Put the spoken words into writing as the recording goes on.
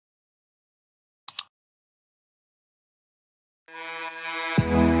Hey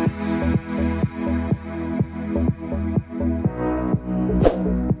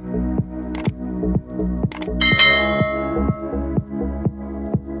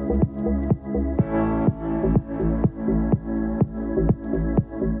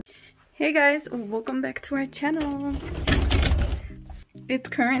guys, welcome back to our channel. It's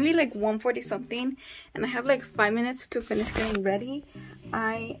currently like 1:40 something and I have like 5 minutes to finish getting ready.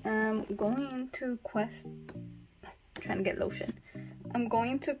 I am going to Quest, trying to get lotion. I'm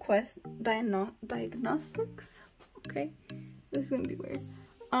going to Quest Diagnostics. Okay, this is gonna be weird.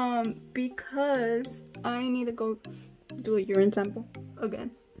 Because I need to go do a urine sample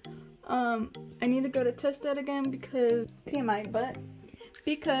again. I need to go to test that again because TMI, but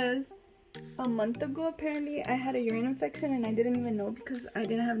because a month ago apparently I had a urine infection and I didn't even know because I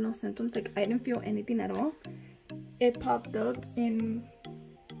didn't have no symptoms. Like, I didn't feel anything at all. It popped up in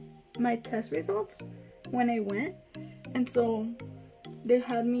my test results when I went, and so they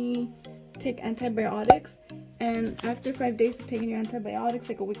had me take antibiotics, and after 5 days of taking your antibiotics,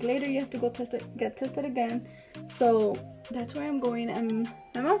 like a week later, you have to go get tested again. So that's where I'm going, and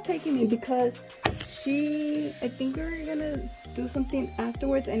my mom's taking me because I think we're gonna do something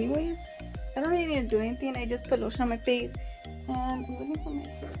afterwards anyways. I don't really need to do anything. I just put lotion on my face and I'm looking for my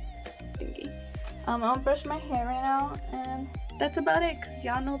thingy. I'll brush my hair right now, and that's about it because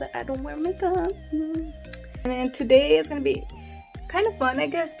y'all know that I don't wear makeup. And then today is gonna be kind of fun, I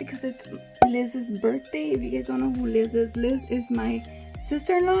guess, because it's Liz's birthday. If you guys don't know who Liz is my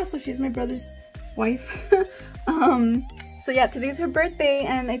sister-in-law, so she's my brother's wife. So yeah, today's her birthday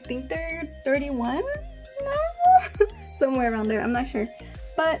and I think they're 31 now. Somewhere around there, I'm not sure.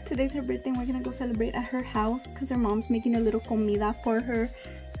 But today's her birthday and we're gonna go celebrate at her house because her mom's making a little comida for her.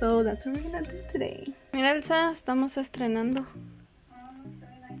 So that's what we're gonna do today. Mira, Elsa, estamos estrenando.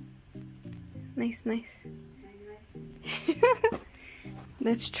 Nice.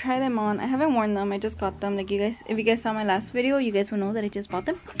 Let's try them on. I haven't worn them, I just got them. Like, if you guys saw my last video, you guys will know that I just bought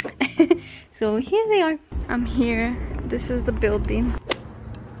them. So here they are. I'm here. This is the building.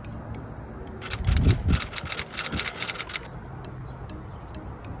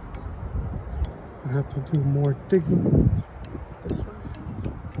 I have to do more digging this way.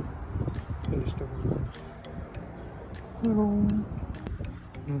 Finish the room.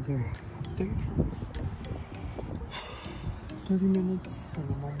 Another day. 30 minutes and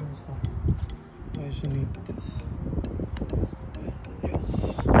I'm almost done. I just need this. Yes.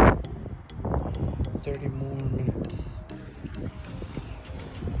 30 more minutes.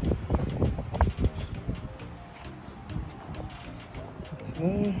 That's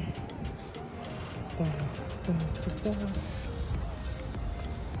that.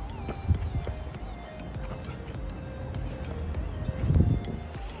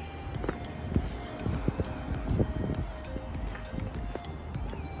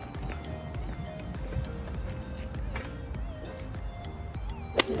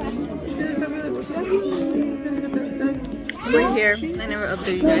 We're here. I never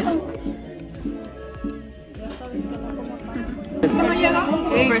updated you guys.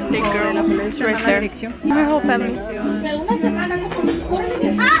 Birthday girl. It's right there. My whole family.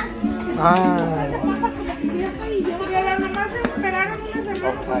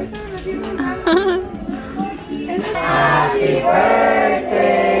 Happy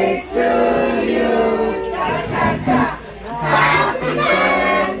birthday to you. Happy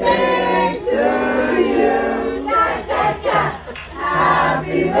birthday to you.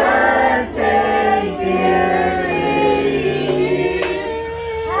 Happy birthday, dear Lee.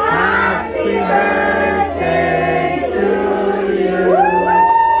 Happy birthday to you.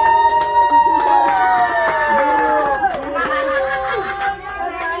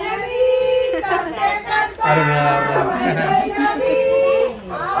 I don't know.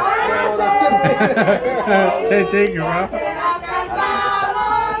 Say thank you, bro.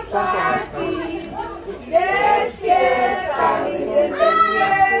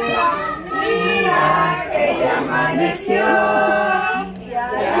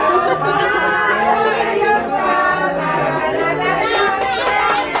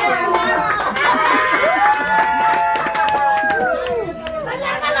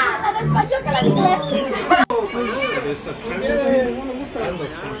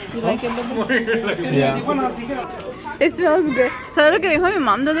 You like it? Yeah. It smells good. ¿Sabes lo que dijo mi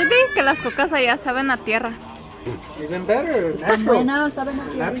mom the other day? Que las cocas allá saben a tierra. Even better. Natural. Natural.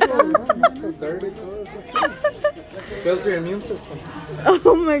 Dirty. Builds your immune system.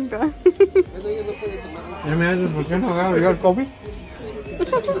 Oh my god. ¿Ya me haces por qué no agarro yo el COVID?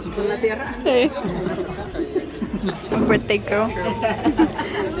 Con la tierra. Sí. Birthday girl.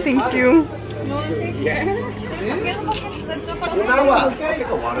 Thank you. Yeah.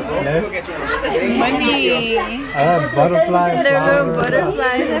 Money. Butterfly. They're little flower.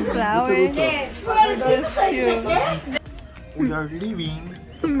 butterflies and flowers. That's cute. We are leaving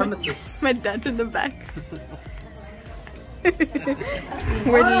the premises. My dad's in the back.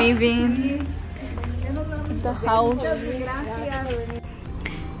 We're leaving the house.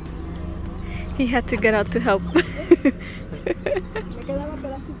 He had to get out to help.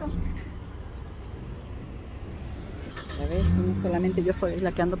 Ya ves, no solamente yo soy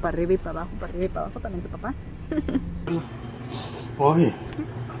la que ando para arriba y para abajo, también tu papá. Oye.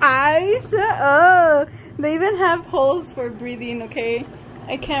 Oh, they even have holes for breathing, okay?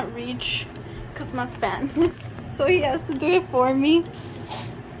 I can't reach because my fan is, so he has to do it for me.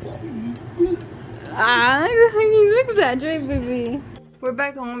 He's exaggerating, baby. We're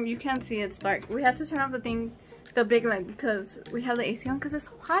back home. You can't see, it's dark. We had to turn off the big light because we have the AC on because it's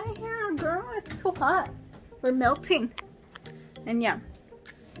so hot in here, girl. It's too hot. We're melting. And yeah,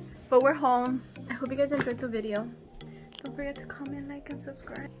 but we're home. I hope you guys enjoyed the video. Don't forget to comment, like, and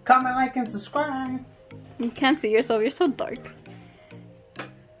subscribe. Comment, like, and subscribe. You can't see yourself, you're so dark.